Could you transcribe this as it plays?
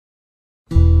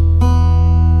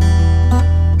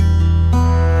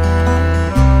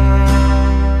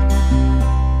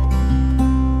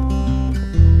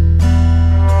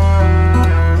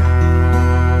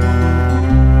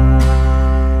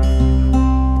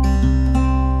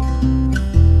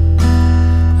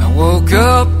Wake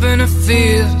up in a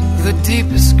field of the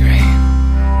deepest green,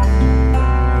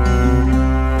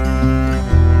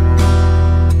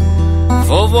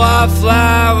 full of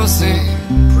wildflowers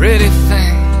and pretty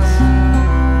things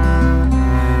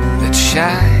that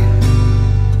shine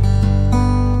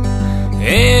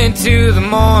into the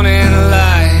morning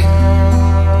light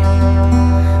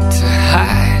to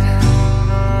hide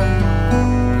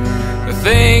the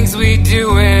things we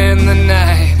do in the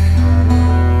night,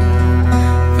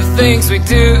 the things we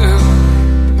do.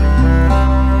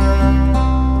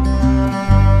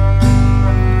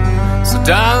 So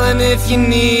darling, if you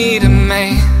need a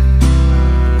man,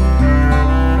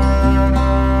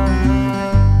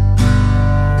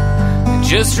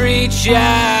 just reach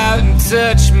out and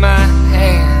touch my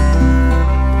hand.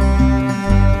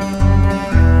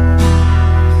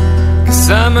 'Cause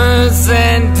summer's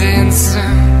ending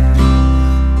soon,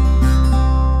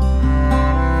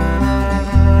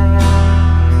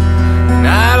 and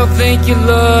I don't think your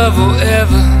love will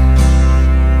ever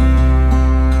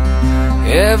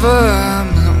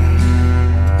bloom.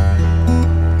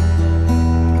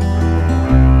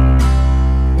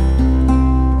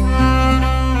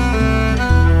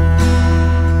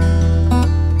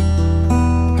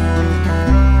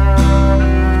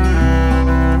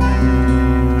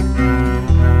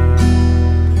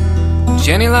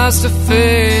 Jenny lost her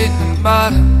faith in the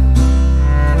bottom,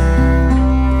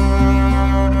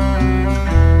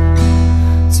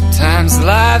 sometimes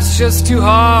life's just too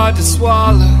hard to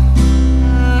swallow,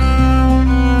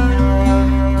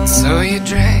 and so you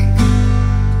drank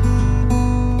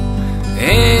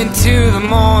into the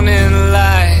morning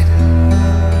light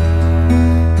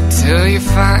until you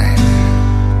find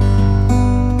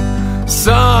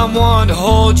someone to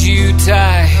hold you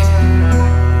tight,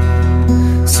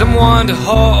 someone to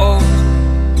hold.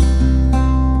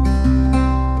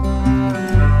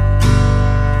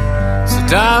 So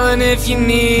darling, if you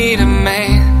need a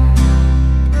man,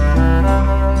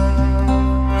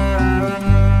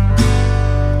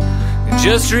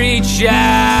 just reach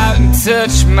out and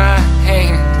touch my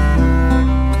hand.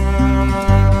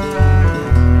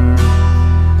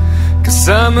 'Cause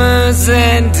summer's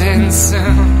ending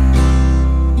soon,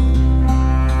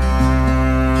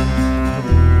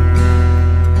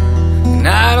 and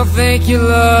I don't think your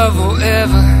love will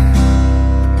ever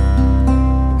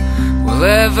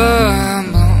bloom.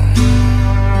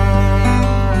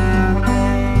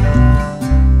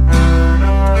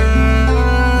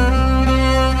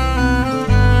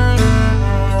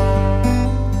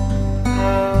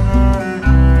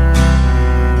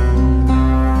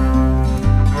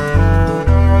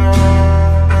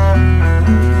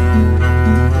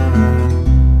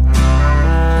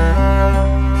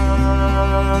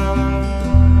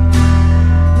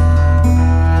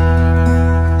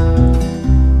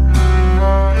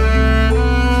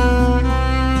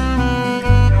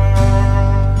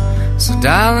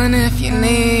 Darling, if you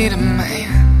need a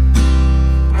man,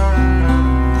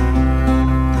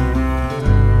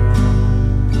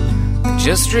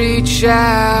 just reach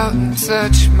out and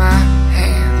touch my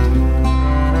hand.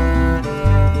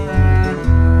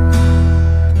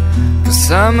 'Cause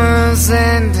summer's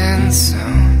ending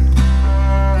soon,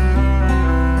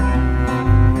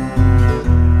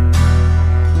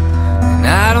 and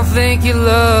I don't think your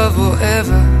love will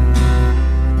ever